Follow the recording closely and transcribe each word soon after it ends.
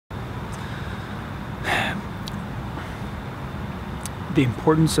The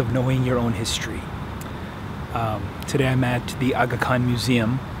importance of knowing your own history. Today I'm at the Aga Khan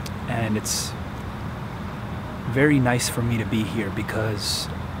Museum, and it's very nice for me to be here because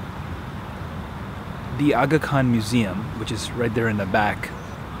the Aga Khan Museum, which is right there in the back,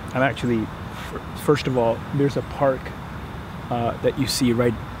 I'm actually, first of all, there's a park that you see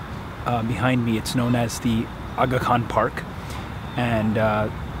right behind me. It's known as the Aga Khan Park, and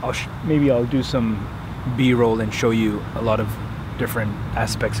maybe I'll do some B-roll and show you a lot of different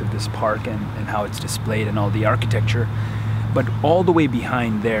aspects of this park and how it's displayed and all the architecture. But all the way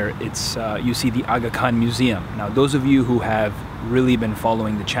behind there, it's you see the Aga Khan Museum. Now, those of you who have really been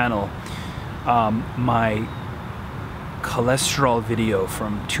following the channel, my cholesterol video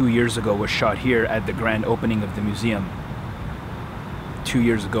from 2 years ago was shot here at the grand opening of the museum 2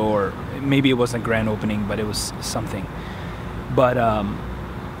 years ago, or maybe it wasn't grand opening, but it was something. But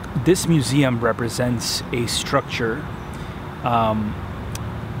this museum represents a structure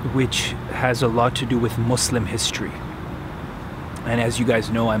which has a lot to do with Muslim history. And as you guys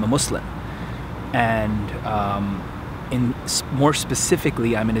know, I'm a Muslim. And more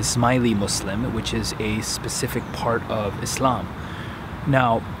specifically, I'm an Ismaili Muslim, which is a specific part of Islam.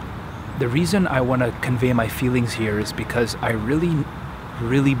 Now, the reason I want to convey my feelings here is because I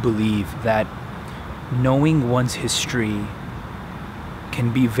really believe that knowing one's history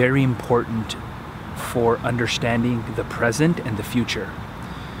can be very important for understanding the present and the future.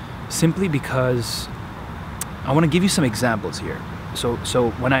 Simply because I want to give you some examples here. So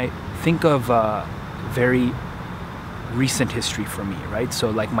when I think of very recent history for me, right? So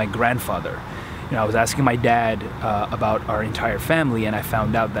like my grandfather, you know, I was asking my dad about our entire family, and I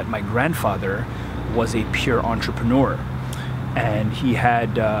found out that my grandfather was a pure entrepreneur. And he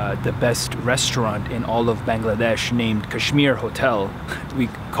had the best restaurant in all of Bangladesh named Kashmir Hotel. We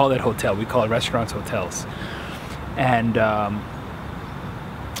call it hotel, we call it restaurants hotels. And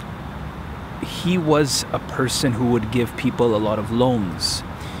he was a person who would give people a lot of loans.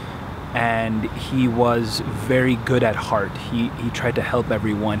 And he was very good at heart. He tried to help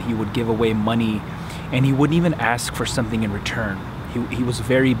everyone. He would give away money, and he wouldn't even ask for something in return. He was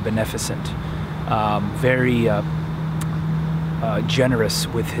very beneficent, very generous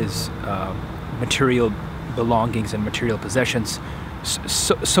with his material belongings and material possessions,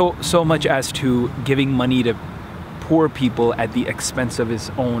 so much as to giving money to poor people at the expense of his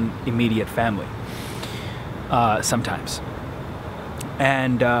own immediate family sometimes.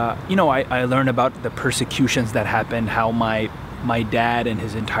 And you know, I learned about the persecutions that happened, how my dad and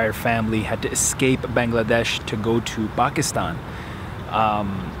his entire family had to escape Bangladesh to go to Pakistan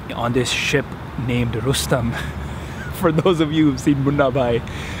on this ship named Rustam. For those of you who've seen Munna Bhai,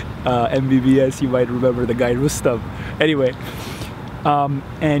 MBBS, you might remember the guy Rustam. Anyway,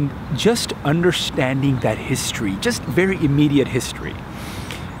 and just understanding that history, just very immediate history,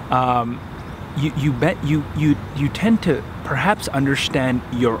 you tend to perhaps understand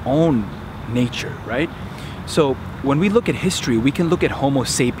your own nature, right? So when we look at history, we can look at Homo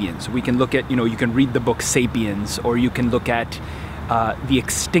sapiens. We can look at, you know, you can read the book Sapiens, or you can look at the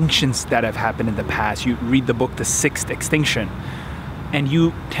extinctions that have happened in the past. You read the book The Sixth Extinction, and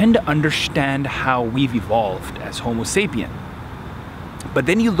you tend to understand how we've evolved as Homo sapien. But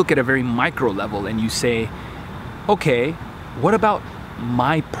then you look at a very micro level and you say, okay, what about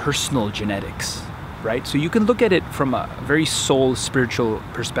my personal genetics, right? So you can look at it from a very soul spiritual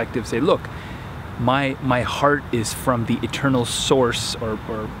perspective, say, look, my heart is from the eternal source, or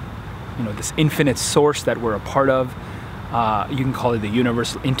you know, this infinite source that we're a part of. You can call it the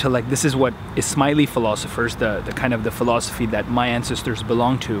universal intellect. This is what Ismaili philosophers, the kind of the philosophy that my ancestors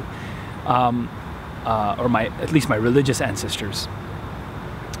belong to, or at least my religious ancestors.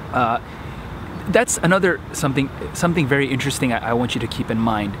 That's another something very interesting I want you to keep in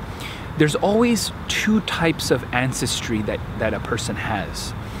mind. There's always two types of ancestry that a person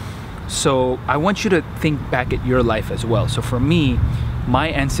has. So I want you to think back at your life as well. So for me, my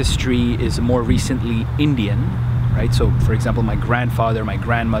ancestry is more recently Indian, right? So for example, my grandfather, my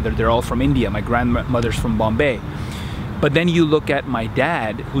grandmother, they're all from India. My grandmother's from Bombay. But then you look at my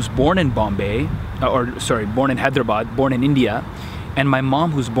dad, who's born in Bombay, born in Hyderabad, born in India, and my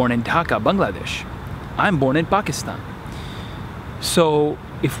mom, who's born in Dhaka, Bangladesh. I'm born in Pakistan. So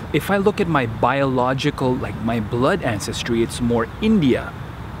if I look at my biological, like my blood ancestry, it's more India.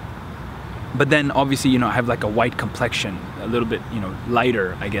 But then obviously, you know, I have like a white complexion, a little bit, you know,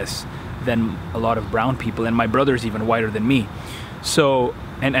 lighter, I guess, than a lot of brown people, and my brother's even whiter than me. So,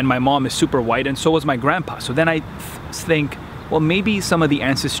 and my mom is super white, and so was my grandpa. So then I think, well, maybe some of the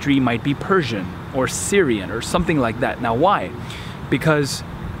ancestry might be Persian or Syrian or something like that. Now, why? Because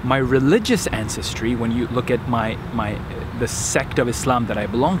my religious ancestry, when you look at the sect of Islam that I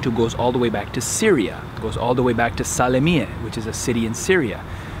belong to goes all the way back to Syria. It goes all the way back to Salamiyeh, which is a city in Syria,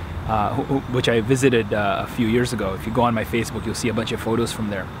 which I visited a few years ago. If you go on my Facebook, you'll see a bunch of photos from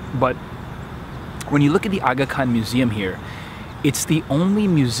there. But when you look at the Aga Khan Museum here, it's the only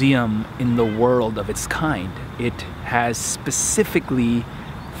museum in the world of its kind. It has specifically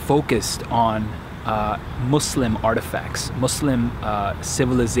focused on Muslim artifacts, Muslim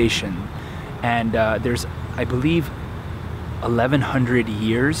civilization, and there's, I believe, 1100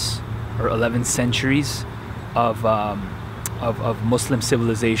 years or 11 centuries of Muslim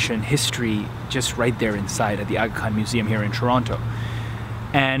civilization history just right there inside at the Aga Khan Museum here in Toronto.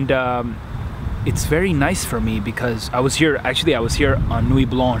 And it's very nice for me because I was here on Nuit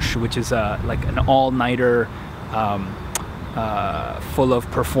Blanche, which is like an all-nighter full of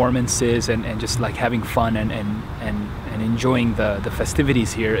performances and just like having fun and enjoying the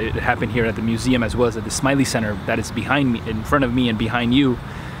festivities here. It happened here at the museum as well as at the Smiley Center that is behind me, in front of me and behind you.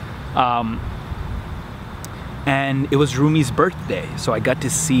 And it was Rumi's birthday, so I got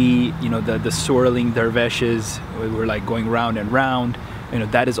to see, you know, the swirling dervishes. We were like going round and round. You know,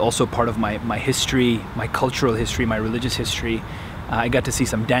 that is also part of my history, my cultural history, my religious history. I got to see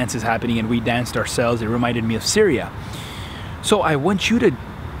some dances happening and we danced ourselves. It reminded me of Syria. So I want you to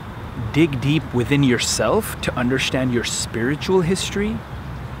dig deep within yourself to understand your spiritual history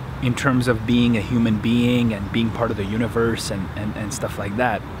in terms of being a human being and being part of the universe and stuff like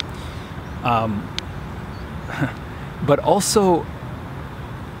that. But also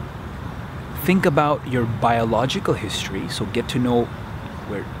think about your biological history. So get to know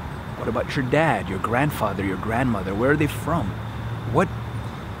what about your dad, your grandfather, your grandmother? Where are they from?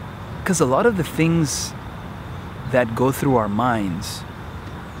 Because a lot of the things that go through our minds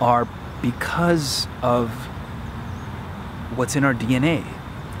are because of what's in our DNA.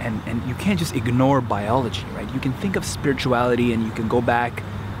 And you can't just ignore biology, right? You can think of spirituality and you can go back,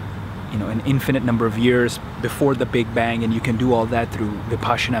 you know, an infinite number of years before the Big Bang, and you can do all that through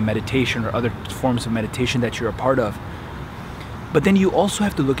Vipassana meditation or other forms of meditation that you're a part of. But then you also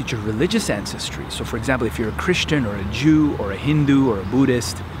have to look at your religious ancestry. So for example, if you're a Christian or a Jew or a Hindu or a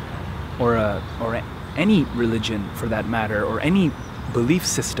Buddhist or any religion for that matter, or any belief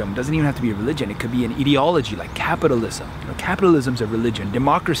system, doesn't even have to be a religion. It could be an ideology like capitalism. You know, capitalism's a religion.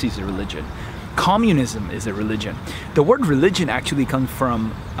 Democracy is a religion. Communism is a religion. The word religion actually comes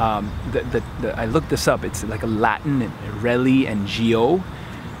from, I looked this up, it's like a Latin, reli and geo,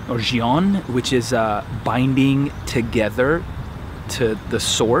 or gion, which is binding together to the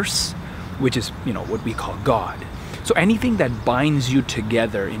source, which is, you know, what we call God. So anything that binds you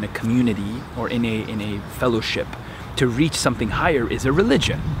together in a community or in a fellowship to reach something higher is a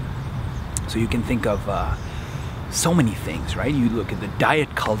religion. So you can think of so many things, right? You look at the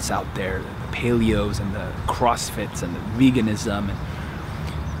diet cults out there, the paleos and the CrossFits and the veganism, and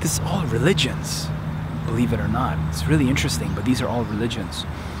this is all religions, believe it or not. It's really interesting, but these are all religions.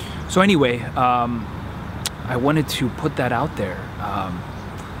 So anyway, I wanted to put that out there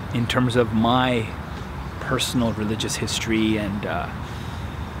in terms of my personal religious history. And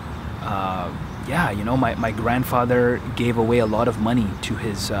yeah, you know, my grandfather gave away a lot of money to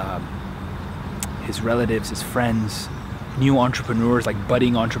his relatives, his friends, new entrepreneurs, like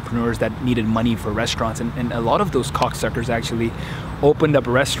budding entrepreneurs that needed money for restaurants, and a lot of those cocksuckers actually opened up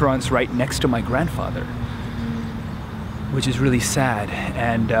restaurants right next to my grandfather, which is really sad.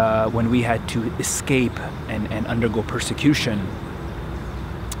 And when we had to escape and undergo persecution,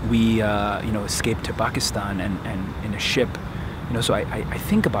 we you know, escaped to Pakistan and in a ship. You know, so I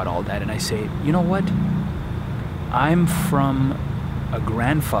think about all that and I say, you know what? I'm from a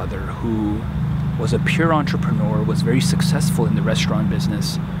grandfather who was a pure entrepreneur, was very successful in the restaurant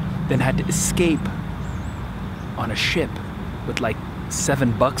business, then had to escape on a ship with like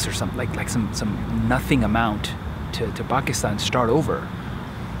 $7 or something, like some nothing amount to Pakistan, start over.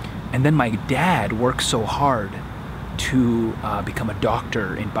 And then my dad worked so hard to become a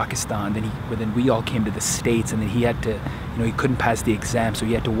doctor in Pakistan. Then we all came to the States, and then he had to, you know, he couldn't pass the exam, so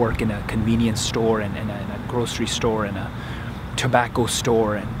he had to work in a convenience store and a grocery store and a tobacco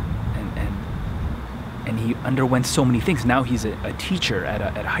store, and he underwent so many things. Now he's a teacher at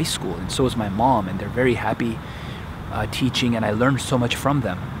a high school, and so is my mom, and they're very happy teaching, and I learned so much from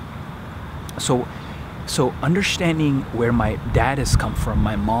them. So understanding where my dad has come from,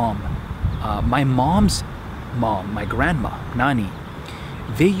 my mom's mom, my grandma, Nani,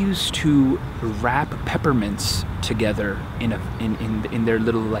 they used to wrap peppermints together in their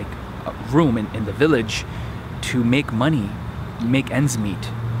little like room in the village to make money, make ends meet.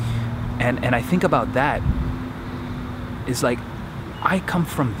 And I think about that, is like, I come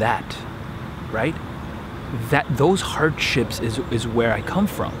from that, right? those hardships is where I come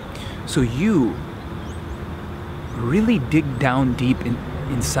from. So you really dig down deep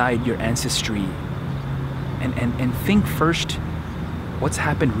inside your ancestry and think first, what's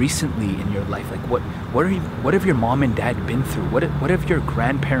happened recently in your life? Like what have your mom and dad been through? What have your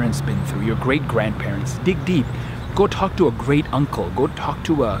grandparents been through? Your great grandparents? Dig deep. Go talk to a great uncle. Go talk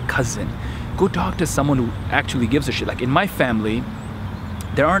to a cousin. Go talk to someone who actually gives a shit. Like in my family,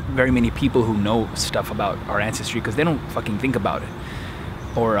 there aren't very many people who know stuff about our ancestry because they don't fucking think about it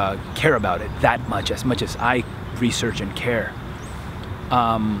or care about it that much as I research and care.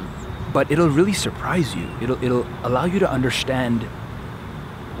 But it'll really surprise you. It'll allow you to understand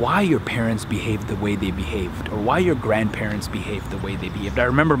why your parents behaved the way they behaved, or why your grandparents behaved the way they behaved. I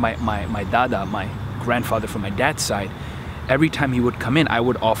remember my dada, my grandfather from my dad's side, every time he would come in, I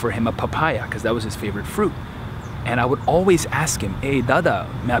would offer him a papaya because that was his favorite fruit. And I would always ask him, hey dada,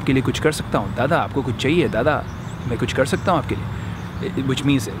 मैं आपके लिए कुछ कर सकता हूँ? Dada, आपको कुछ चाहिए? Dada, मैं कुछ कर सकता हूँ आपके लिए? Which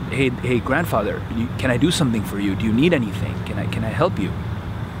means, hey grandfather, can I do something for you? Do you need anything? Can I help you?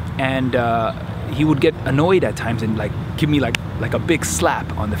 And he would get annoyed at times and like give me like a big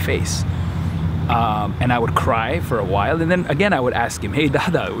slap on the face. And I would cry for a while, and then again I would ask him, hey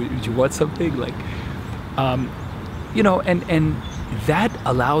dada, would you want something? Like, you know, and that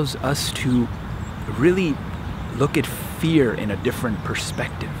allows us to really look at fear in a different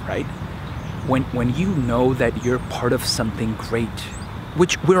perspective, right? When you know that you're part of something great,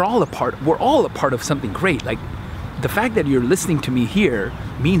 which we're all a part of something great. Like the fact that you're listening to me here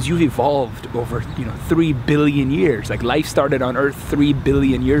means you've evolved over 3 billion years. Like life started on Earth 3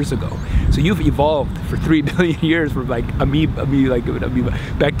 billion years ago. So you've evolved for 3 billion years from like amoeba,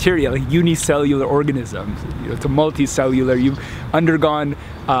 bacteria, like unicellular organisms, to multicellular. You've undergone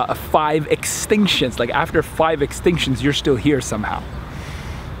 5 extinctions. Like after 5 extinctions, you're still here somehow.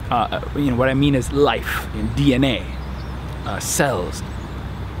 What I mean is life, DNA, cells.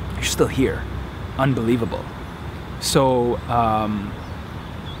 You're still here. Unbelievable. So,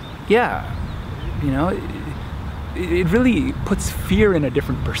 yeah, it really puts fear in a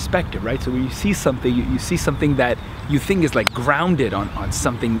different perspective, right? So when you see something, you see something that you think is like grounded on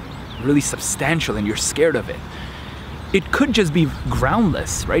something really substantial and you're scared of it. It could just be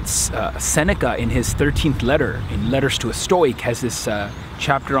groundless, right? Seneca in his 13th letter, in Letters to a Stoic, has this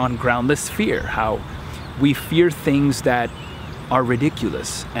chapter on groundless fear, how we fear things that are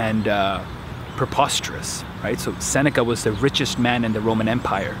ridiculous and preposterous, right? So Seneca was the richest man in the Roman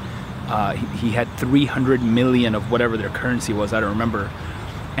Empire. He had 300 million of whatever their currency was, I don't remember.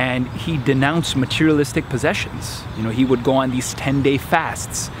 And he denounced materialistic possessions. He would go on these 10-day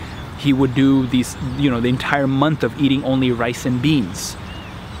fasts. He would do these, the entire month of eating only rice and beans.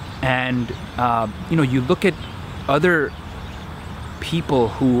 And, you look at other people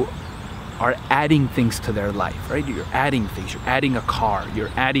who are adding things to their life, right? You're adding things. You're adding a car.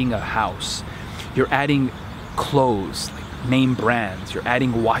 You're adding a house. You're adding clothes, like name brands. You're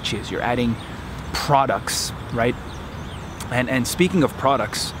adding watches. You're adding products, right? And speaking of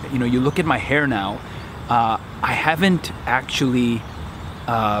products, you look at my hair now. I haven't actually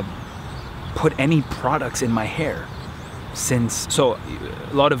put any products in my hair since. So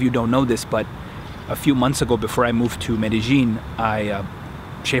a lot of you don't know this, but a few months ago, before I moved to Medellin, I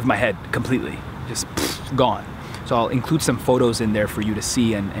shaved my head completely, just gone. So I'll include some photos in there for you to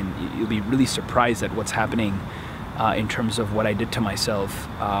see, and you'll be really surprised at what's happening in terms of what I did to myself.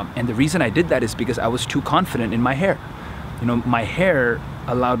 And the reason I did that is because I was too confident in my hair. My hair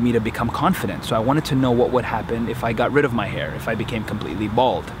allowed me to become confident. So I wanted to know what would happen if I got rid of my hair, if I became completely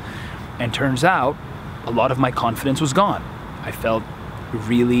bald. And turns out a lot of my confidence was gone. I felt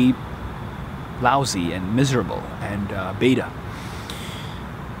really lousy and miserable and beta.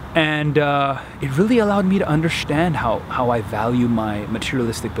 And it really allowed me to understand how I value my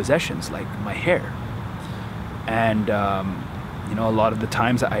materialistic possessions, like my hair. And a lot of the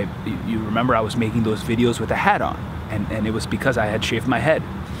times you remember I was making those videos with a hat on, and it was because I had shaved my head.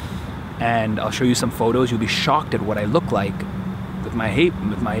 And I'll show you some photos. You'll be shocked at what I look like with my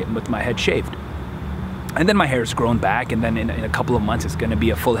head shaved. And then my hair's grown back, and then in a couple of months it's going to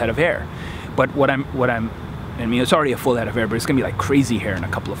be a full head of hair. But it's already a full head of hair, but it's going to be like crazy hair in a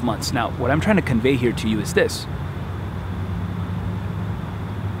couple of months. Now, what I'm trying to convey here to you is this.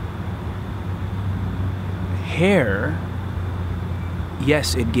 Hair,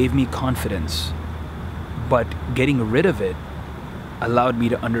 yes, it gave me confidence, but getting rid of it allowed me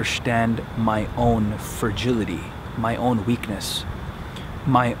to understand my own fragility, my own weakness,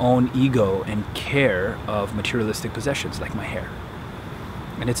 my own ego and care of materialistic possessions like my hair.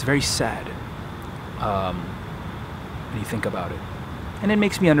 And it's very sad when you think about it. And it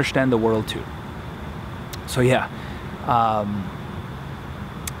makes me understand the world too. So yeah, I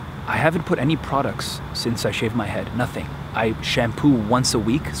haven't put any products since I shaved my head, nothing. I shampoo once a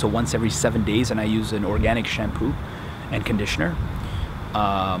week, so once every 7 days, and I use an organic shampoo and conditioner.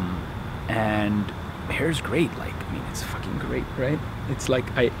 And hair's great, like, I mean, it's fucking great, right? It's like,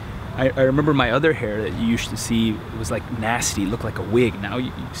 I remember my other hair that you used to see, it was like nasty, looked like a wig. Now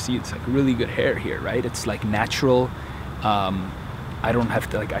you see it's like really good hair here, right? It's like natural. I don't have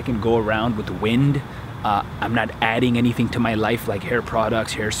to, like, I can go around with the wind. I'm not adding anything to my life like hair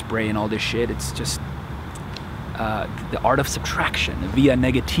products, hairspray, and all this shit. It's just the art of subtraction, via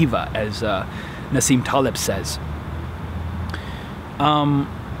negativa, as Nassim Taleb says. I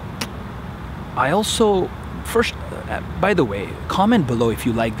also, first, by the way, comment below if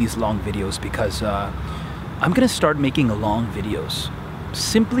you like these long videos, because I'm gonna start making long videos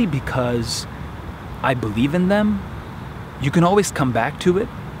simply because I believe in them. You can always come back to it.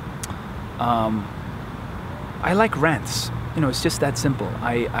 I like rants. You know, it's just that simple.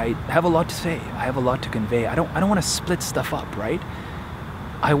 I have a lot to say. I have a lot to convey. I don't want to split stuff up, right?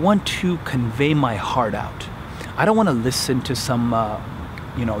 I want to convey my heart out. I don't want to listen to some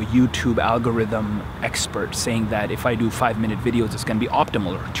you know, YouTube algorithm expert saying that if I do 5-minute videos it's going to be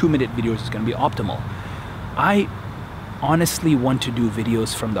optimal, or 2-minute videos it's going to be optimal. I honestly want to do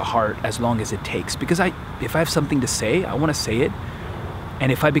videos from the heart as long as it takes, because if I have something to say, I want to say it.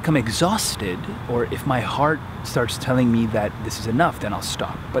 And if I become exhausted, or if my heart starts telling me that this is enough, then I'll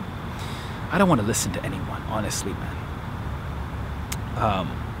stop. But I don't want to listen to anyone, honestly, man.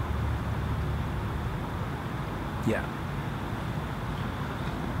 Yeah.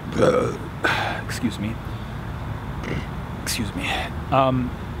 Excuse me. Excuse me.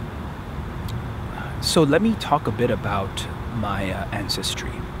 So let me talk a bit about my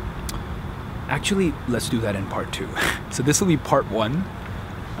ancestry. Actually, let's do that in part 2. So this will be part 1.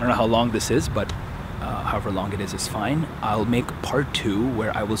 I don't know how long this is, but however long it is fine. I'll make part 2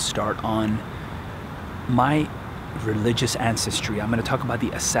 where I will start on my religious ancestry. I'm going to talk about the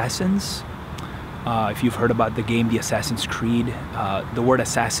assassins. If you've heard about the game, the Assassin's Creed, the word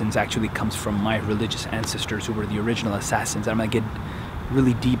assassins actually comes from my religious ancestors who were the original assassins. I'm going to get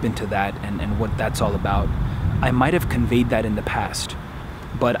really deep into that and what that's all about. I might have conveyed that in the past,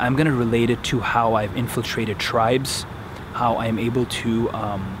 but I'm going to relate it to how I've infiltrated tribes, how I'm able to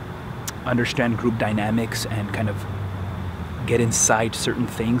understand group dynamics and kind of get inside certain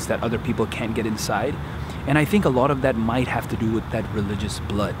things that other people can't get inside. And I think a lot of that might have to do with that religious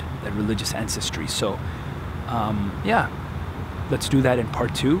blood, that religious ancestry. So yeah, let's do that in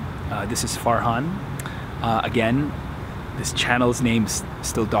part 2. This is Farhan. Again, this channel's name's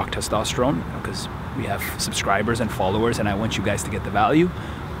still Doc Testosterone, because we have subscribers and followers and I want you guys to get the value.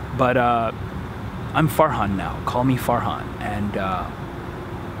 But I'm Farhan now. Call me Farhan, and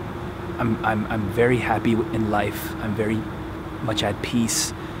I'm very happy in life. I'm very much at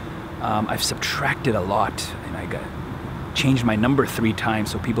peace. I've subtracted a lot, and I got changed my number 3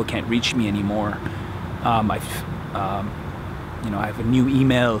 times so people can't reach me anymore. You know, I have a new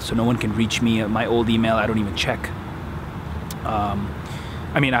email so no one can reach me. My old email I don't even check.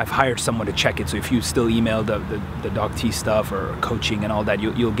 I mean, I've hired someone to check it, so if you still email the Doc T stuff or coaching and all that,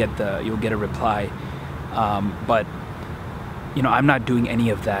 you'll get a reply. But you know, I'm not doing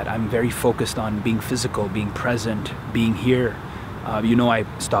any of that. I'm very focused on being physical, being present, being here. You know, I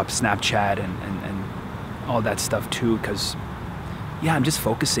stopped Snapchat and all that stuff too, because yeah, I'm just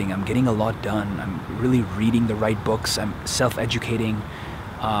focusing. I'm getting a lot done. I'm really reading the right books. I'm self-educating,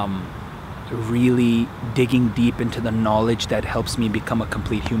 really digging deep into the knowledge that helps me become a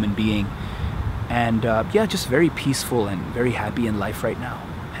complete human being. And yeah, just very peaceful and very happy in life right now.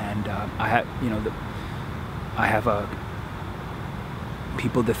 And I have, you know, I have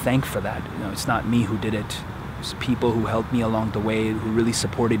people to thank for that. You know, it's not me who did it. It's people who helped me along the way, who really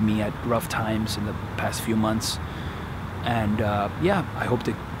supported me at rough times in the past few months. And yeah, I hope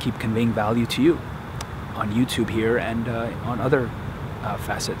to keep conveying value to you on YouTube here and on other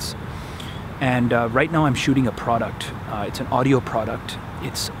facets. And right now I'm shooting a product. It's an audio product.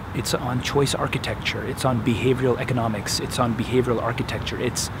 It's on choice architecture. It's on behavioral economics. It's on behavioral architecture.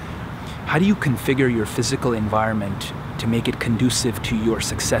 It's how do you configure your physical environment to make it conducive to your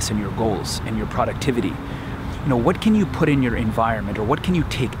success and your goals and your productivity. You know, what can you put in your environment, or what can you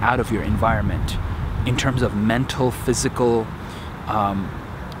take out of your environment in terms of mental, physical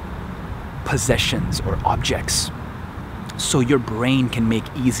possessions or objects, so your brain can make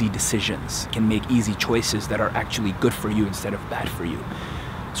easy decisions, can make easy choices that are actually good for you instead of bad for you.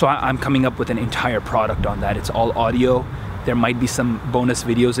 So I'm coming up with an entire product on that. It's all audio. There might be some bonus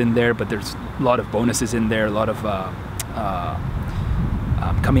videos in there, but there's a lot of bonuses in there, a lot of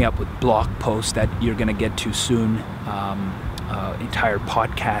coming up with blog posts that you're going to get to soon, entire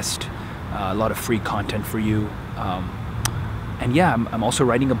podcast, a lot of free content for you. And yeah, I'm also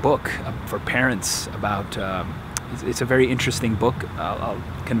writing a book for parents about, it's a very interesting book. I'll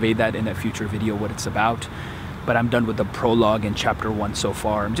convey that in a future video, what it's about. But I'm done with the prologue and chapter 1 so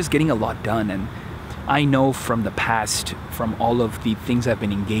far. I'm just getting a lot done. And I know from the past, from all of the things I've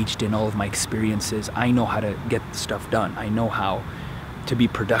been engaged in, all of my experiences, I know how to get stuff done. I know how to be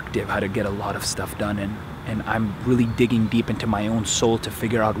productive, how to get a lot of stuff done. And I'm really digging deep into my own soul to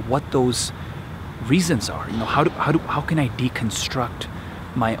figure out what those reasons are. You know, how can I deconstruct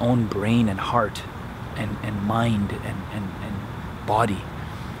my own brain and heart and mind and body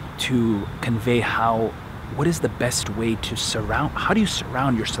to convey what is the best way to how do you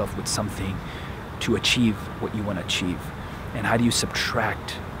surround yourself with something to achieve what you want to achieve, and how do you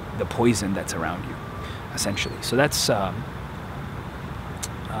subtract the poison that's around you, essentially. So that's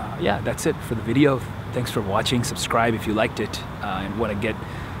yeah, that's it for the video. Thanks for watching. Subscribe if you liked it and want to get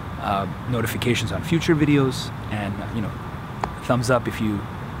notifications on future videos, and you know, thumbs up if you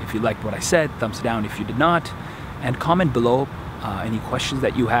liked what I said, thumbs down if you did not, and comment below any questions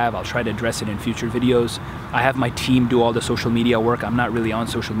that you have. I'll try to address it in future videos. I have my team do all the social media work. I'm not really on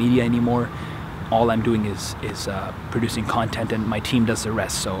social media anymore. All I'm doing is producing content, and my team does the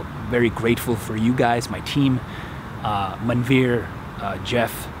rest. So very grateful for you guys, my team, Manveer,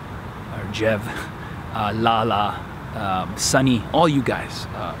 Jev, Lala, Sunny, all you guys,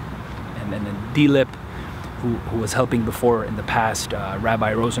 and then Dilip, who was helping before in the past,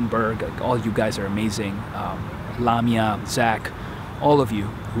 Rabbi Rosenberg, all you guys are amazing. Lamia, Zach, all of you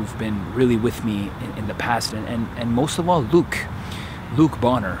who've been really with me in the past, and most of all Luke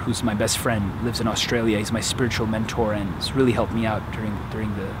Bonner, who's my best friend, lives in Australia. He's my spiritual mentor and has really helped me out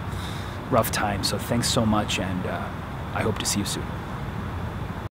during the rough time. So thanks so much, and I hope to see you soon.